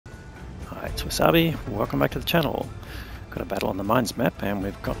It's Wasabi, welcome back to the channel. Got a battle on the mines map and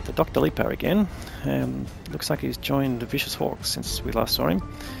we've got the TheDrLipa again. Looks like he's joined the Vicious Hawk since we last saw him.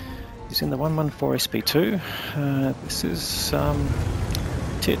 He's in the 114 SP2. This is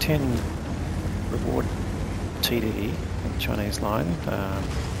tier 10 reward TD in the Chinese line. Going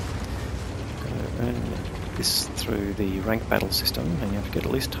to earn this through the rank battle system, and you have to get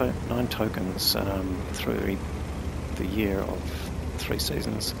at least 9 tokens through the year of 3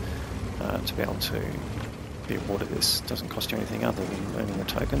 seasons to be able to be awarded this. Doesn't cost you anything other than earning the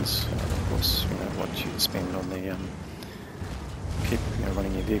tokens. Of course, you know what you spend on the keep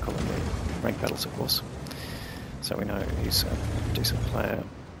running your vehicle in the rank battles, of course. So we know he's a decent player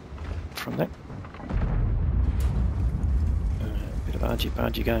from that. A bit of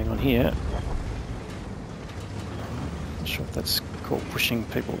argy-bargy going on here. Not sure if that's called pushing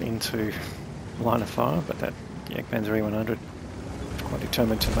people into line of fire, but that Panzer E100 quite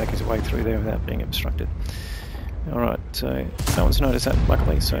determined to make his way through there without being obstructed. Alright, so no one's noticed that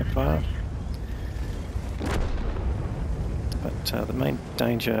luckily so far. But the main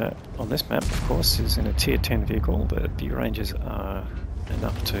danger on this map, of course, is in a tier 10 vehicle. The view ranges are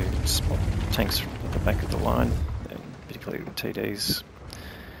enough to spot tanks at the back of the line, and particularly the TDs.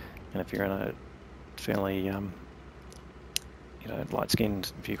 And if you're in a fairly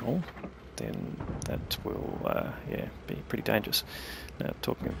light-skinned vehicle, then that will be pretty dangerous. Now,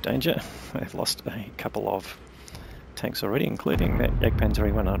 talking of danger, they've lost a couple of tanks already, including that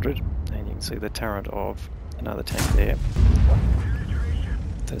Panzer E100, and you can see the turret of another tank there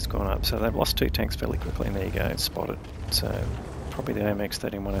that's gone up. So they've lost 2 tanks fairly quickly, and there you go, spotted. So probably the AMX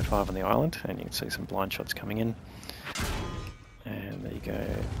 13105 on the island, and you can see some blind shots coming in. And there you go,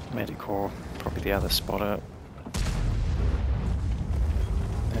 Manticore, probably the other spotter.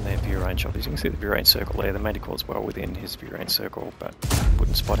 And their view range obviously, you can see the view range circle there. The Manticore's well within his view range circle, but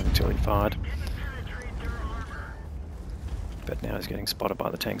wouldn't spot him until he fired. But now he's getting spotted by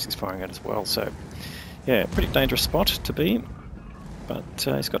the tanks he's firing at as well. So yeah, pretty dangerous spot to be. But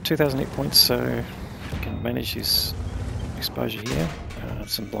he's got 2,000 hit points, so he can manage his exposure here.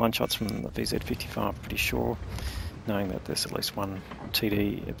 Some blind shots from the VZ55, pretty sure, knowing that there's at least one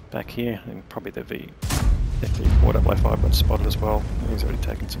TD back here, and probably the FP2 got spotted as well. He's already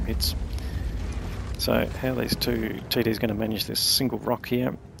taken some hits. So how these 2 TDs going to manage this single rock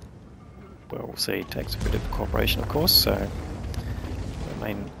here, well, we'll see. It takes a bit of cooperation, of course. So the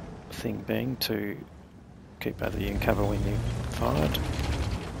main thing being to keep both of you in cover when you fired,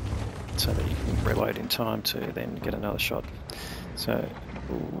 so that you can reload in time to then get another shot. So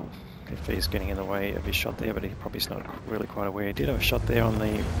if he's getting in the way of his shot there, but he probably is not really quite aware. He did have a shot there on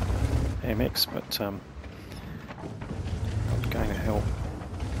the AMX, but not going to help.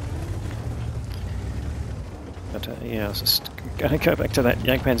 But yeah, I was just going to go back to that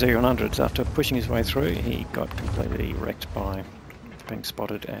Panzer E100. After pushing his way through, he got completely wrecked by being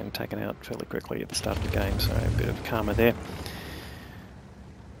spotted and taken out fairly quickly at the start of the game, so a bit of karma there.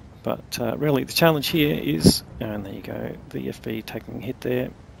 But really the challenge here is, and there you go, the FB taking a hit there.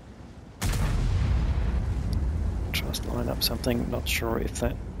 Tries to line up something, not sure if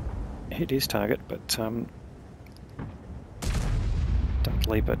that hit his target, but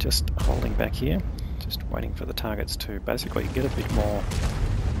TheDrLipa just holding back here, just waiting for the targets to basically get a bit more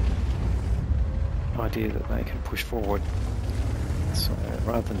idea that they can push forward. So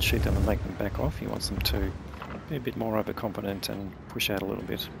rather than shoot them and make them back off, he wants them to be a bit more overconfident and push out a little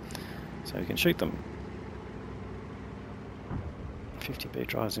bit so he can shoot them. 50B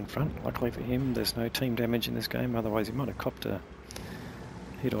drives in front. Luckily for him, there's no team damage in this game, otherwise he might have copped a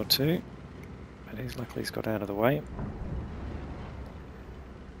hit or 2. But luckily he's got out of the way.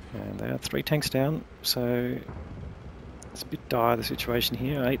 And there are 3 tanks down, so it's a bit dire, the situation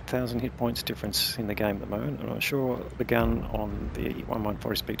here. 8,000 hit points difference in the game at the moment. I'm not sure the gun on the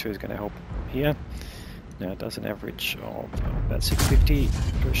 114 SP2 is going to help here. Now it does an average of about 650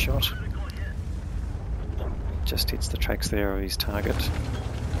 per shot. Just hits the tracks there of his target.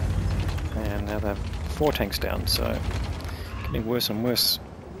 And now they've 4 tanks down, so getting worse and worse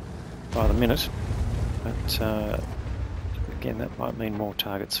by the minute. But again, that might mean more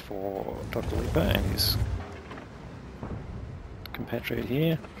targets for TheDrLipa and his compatriot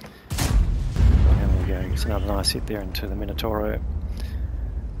here. And there we go, it's another nice hit there into the Minotauro.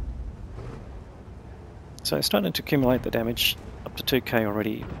 So starting to accumulate the damage, up to 2k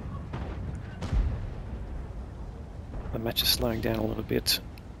already. The match is slowing down a little bit.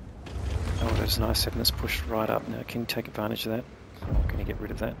 Oh, that's nice, having this pushed right up. Now can you take advantage of that? I'm going to get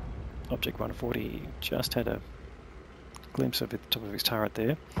rid of that. Object 140 just had a glimpse of the top of his turret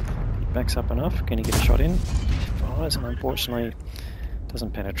there. He backs up enough. Can he get a shot in? He fires, and unfortunately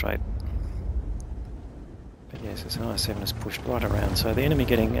doesn't penetrate. But yes, this I-7 is pushed right around, so the enemy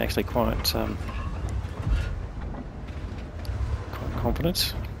getting actually quite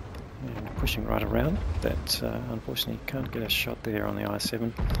confident and pushing right around. That unfortunately can't get a shot there on the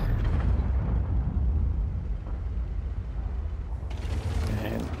I-7.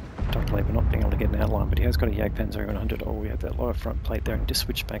 And TheDrLipa not being able to get an outline, but he has got a Jagdpanzer 100. Oh, we have that lower front plate there, and just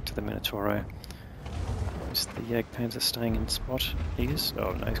switch back to the Minotauro. Is the Jagdpanzer staying in spot? He is.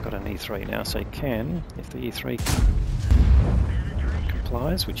 Oh no, he's got an E3 now, so he can, if the E3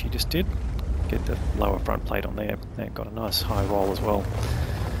 complies, which he just did, get the lower front plate on there. And got a nice high roll as well.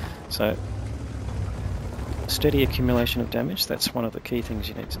 So, steady accumulation of damage, that's one of the key things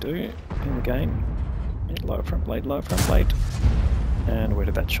you need to do in the game. Lower front plate, lower front plate. And where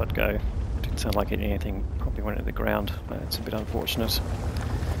did that shot go? Didn't sound like anything, probably went into the ground. That's a bit unfortunate.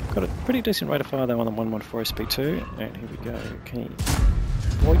 Got a pretty decent rate of fire though on the 114 SP2, and here we go. Can he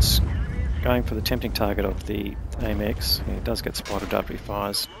avoids going for the tempting target of the AMX? He does get spotted after he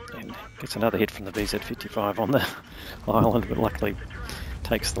fires, and gets another hit from the VZ55 on the island, but luckily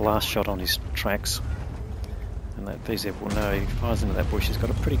takes the last shot on his tracks. And that VZ will know he fires into that bush. He's got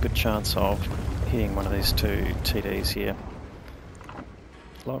a pretty good chance of hitting one of these two TDs here.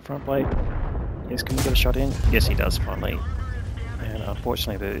 Lower front plate. Yes, can we get a shot in? Yes, he does finally. And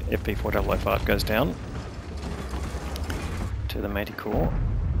unfortunately the FP4 goes down to the Manticore.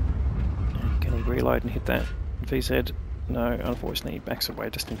 And can he reload and hit that VZ? No, unfortunately he backs away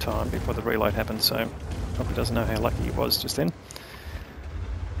just in time before the reload happens, so probably doesn't know how lucky he was just then.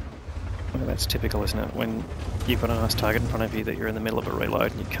 Well, that's typical, isn't it? When you've got a nice target in front of you that you're in the middle of a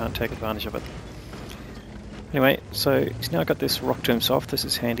reload and you can't take advantage of it. Anyway, so he's now got this rock tomb soft. This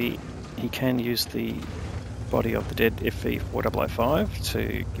is handy. He can use the body of the dead FV4005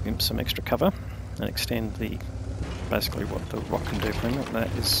 to give him some extra cover and extend the basically what the rock can do for him. And that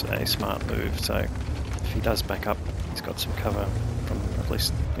is a smart move. So if he does back up, he's got some cover from at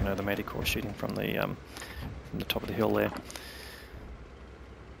least, you know, the Manticore shooting from the top of the hill there.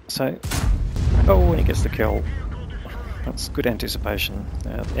 So, oh, and he gets the kill. That's good anticipation.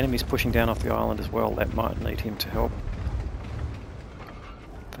 The enemy's pushing down off the island as well. That might need him to help.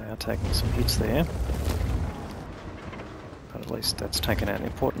 They are taking some hits there. But at least that's taken out an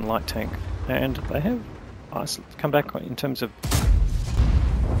important light tank. And they have come back in terms of...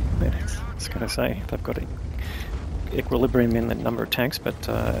 I was going to say, they've got equilibrium in the number of tanks, but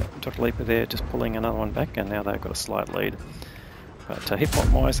TheDrLipa there just pulling another one back, and now they've got a slight lead. But hit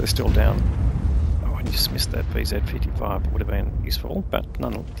point wise, they're still down. Oh, I just missed that VZ55. It would have been useful, but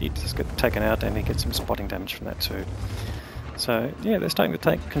none. He just get taken out, and he gets some spotting damage from that too. So yeah, they're starting to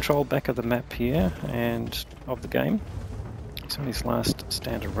take control back of the map here and of the game. He's on his last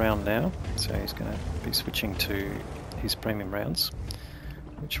standard round now, so he's going to be switching to his premium rounds,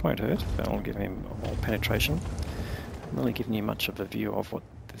 which won't hurt. That'll give him more penetration. Not really giving you much of a view of what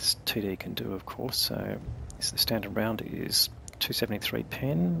this TD can do, of course. So the standard round is 273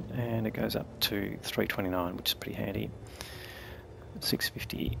 pen, and it goes up to 329, which is pretty handy.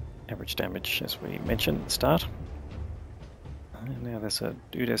 650 average damage, as we mentioned at the start. And now there's a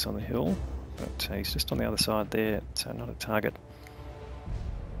Dudes on the hill, but he's just on the other side there, so not a target.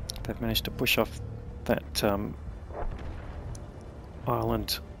 They've managed to push off that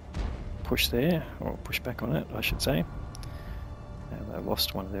island push there, or push back on it, I should say. And they've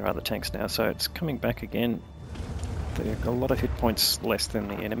lost one of their other tanks now, so it's coming back again. They've got a lot of hit points less than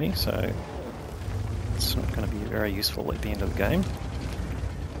the enemy, so it's not going to be very useful at the end of the game.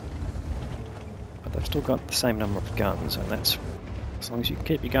 But they've still got the same number of guns, and that's, as long as you can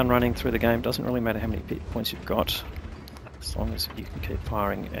keep your gun running through the game, doesn't really matter how many hit points you've got, as long as you can keep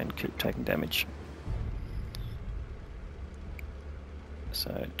firing and keep taking damage. So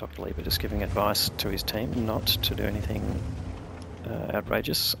TheDrLipa just giving advice to his team not to do anything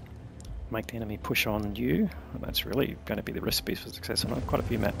outrageous. Make the enemy push on you. And that's really going to be the recipe for success on quite a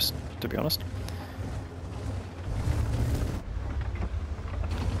few maps, to be honest.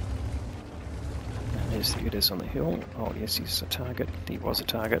 And there's the Dudes on the hill. Oh yes, he's a target. He was a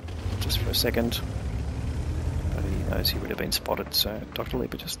target just for a second, but he knows he would have been spotted. So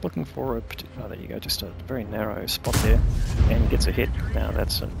TheDrLipa just looking for a, oh there you go, just a very narrow spot there, and gets a hit. Now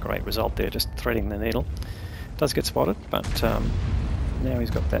that's a great result there, just threading the needle. Does get spotted, but now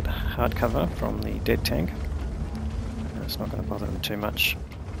he's got that hard cover from the dead tank. It's not going to bother him too much.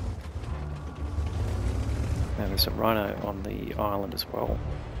 Now there's a rhino on the island as well,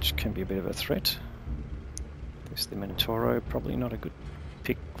 which can be a bit of a threat. There's the Minotauro, probably not a good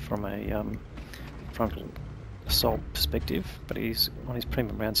pick from a frontal assault perspective, but he's on his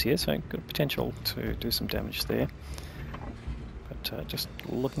premium rounds here, so good potential to do some damage there. But just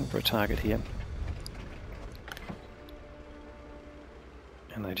looking for a target here.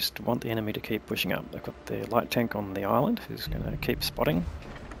 And they just want the enemy to keep pushing up. They've got their light tank on the island who's going to keep spotting.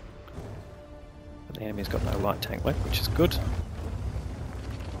 But the enemy's got no light tank left, which is good.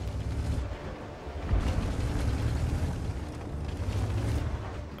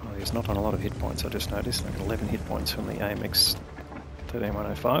 Oh, he's not on a lot of hit points, I just noticed. I've got 11 hit points from the AMX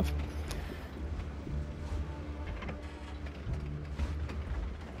 13105.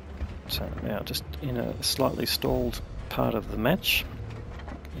 So now just in a slightly stalled part of the match.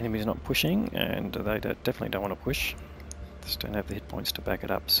 Enemy's not pushing, and they definitely don't want to push. Just don't have the hit points to back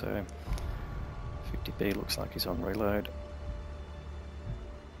it up, so 50B looks like he's on reload.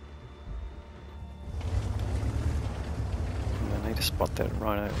 And I need to spot that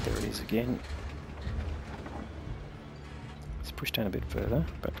rhino. There it is again. Let's push down a bit further,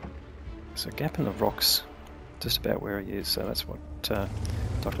 but there's a gap in the rocks just about where he is, so that's what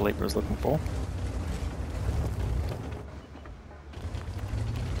TheDrLipa is looking for.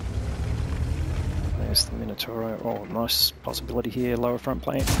 There's the Minotauro. Oh, nice possibility here, lower front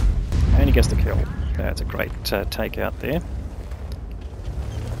plane. And he gets the kill. That's a great take out there.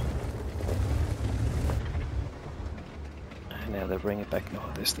 And now they bring it back. Oh,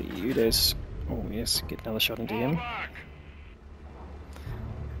 there's the Udes. Oh yes, get another shot into him.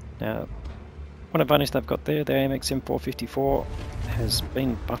 Now, one advantage they've got there, the AMX M454 has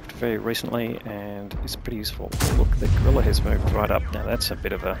been buffed very recently and is pretty useful. Look, the gorilla has moved right up. Now that's a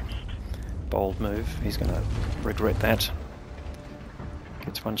bit of a bold move. He's going to regret that.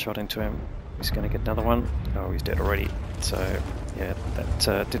 Gets one shot into him. He's going to get another one. Oh, he's dead already. So yeah,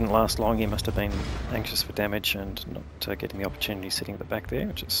 that didn't last long. He must have been anxious for damage and not getting the opportunity sitting at the back there,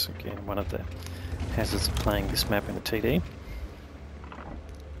 which is again one of the hazards of playing this map in the TD.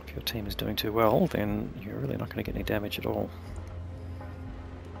 If your team is doing too well, then you're really not going to get any damage at all.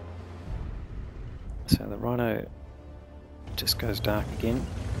 So the rhino just goes dark again.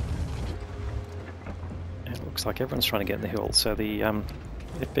 And it looks like everyone's trying to get in the hill. So the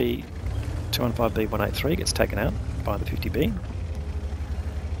FB215B183 gets taken out by the 50B.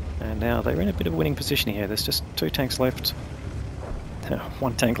 And now they're in a bit of a winning position here. There's just 2 tanks left.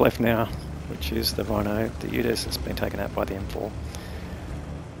 One tank left now, which is the rhino. The Udes has been taken out by the M4.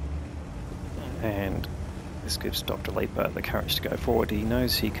 And this gives TheDrLipa the courage to go forward. He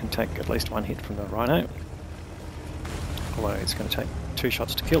knows he can take at least one hit from the rhino. Although it's going to take 2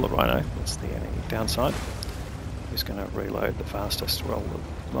 shots to kill the rhino. That's the only downside. Who's going to reload the fastest? Well,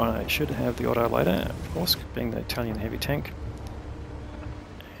 the rhino should have the auto loader, of course, being the Italian heavy tank.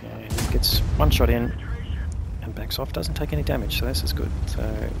 And he gets one shot in and backs off, doesn't take any damage, so this is good.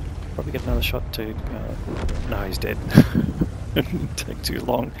 So probably get another shot to... no, he's dead. Didn't take too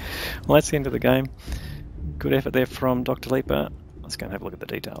long. Well, that's the end of the game. Good effort there from TheDrLipa. Let's go and have a look at the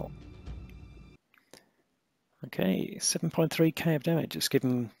detail. Okay, 7.3k of damage. Just give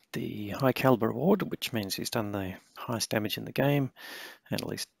him the high caliber award, which means he's done the highest damage in the game and at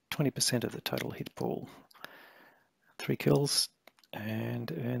least 20% of the total hit pool. 3 kills and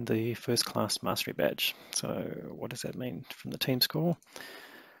earned the first class mastery badge. So what does that mean from the team score?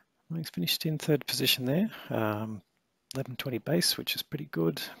 Well, he's finished in 3rd position there. 1120 base, which is pretty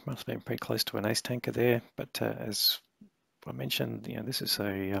good. Must have been pretty close to an ace tanker there, but as I mentioned, this is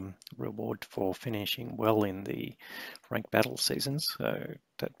a reward for finishing well in the ranked battle seasons. So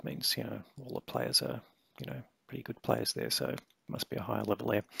that means, all the players are, pretty good players there. So must be a higher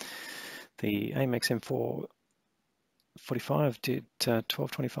level there. The AMX M445 did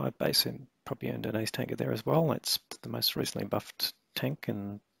 1225 base and probably earned an ace tanker there as well. That's the most recently buffed tank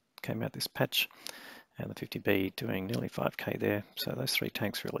and came out this patch. And the 50B doing nearly 5k there. So those 3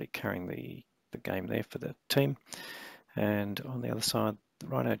 tanks really carrying the game there for the team. And on the other side, the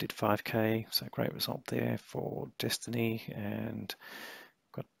Rhino did 5k, so great result there for Destiny. And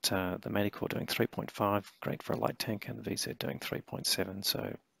got the Medicore doing 3.5, great for a light tank, and the VZ doing 3.7.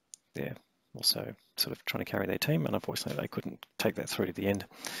 So yeah, also sort of trying to carry their team, and unfortunately they couldn't take that through to the end.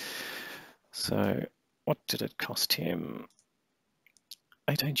 So what did it cost him?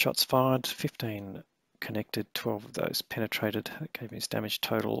 18 shots fired, 15 connected, 12 of those penetrated. That gave him his damage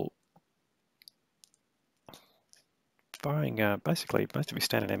total. Firing basically most of his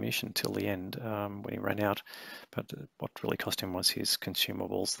standard ammunition till the end when he ran out, but what really cost him was his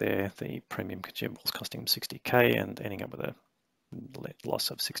consumables there. The premium consumables costing him 60k and ending up with a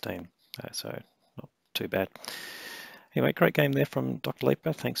loss of 16, so not too bad. Anyway, great game there from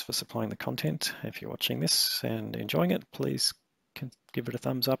TheDrLipa. Thanks for supplying the content. If you're watching this and enjoying it, please give it a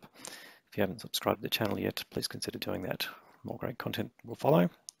thumbs up. If you haven't subscribed to the channel yet, please consider doing that. More great content will follow.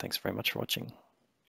 Thanks very much for watching.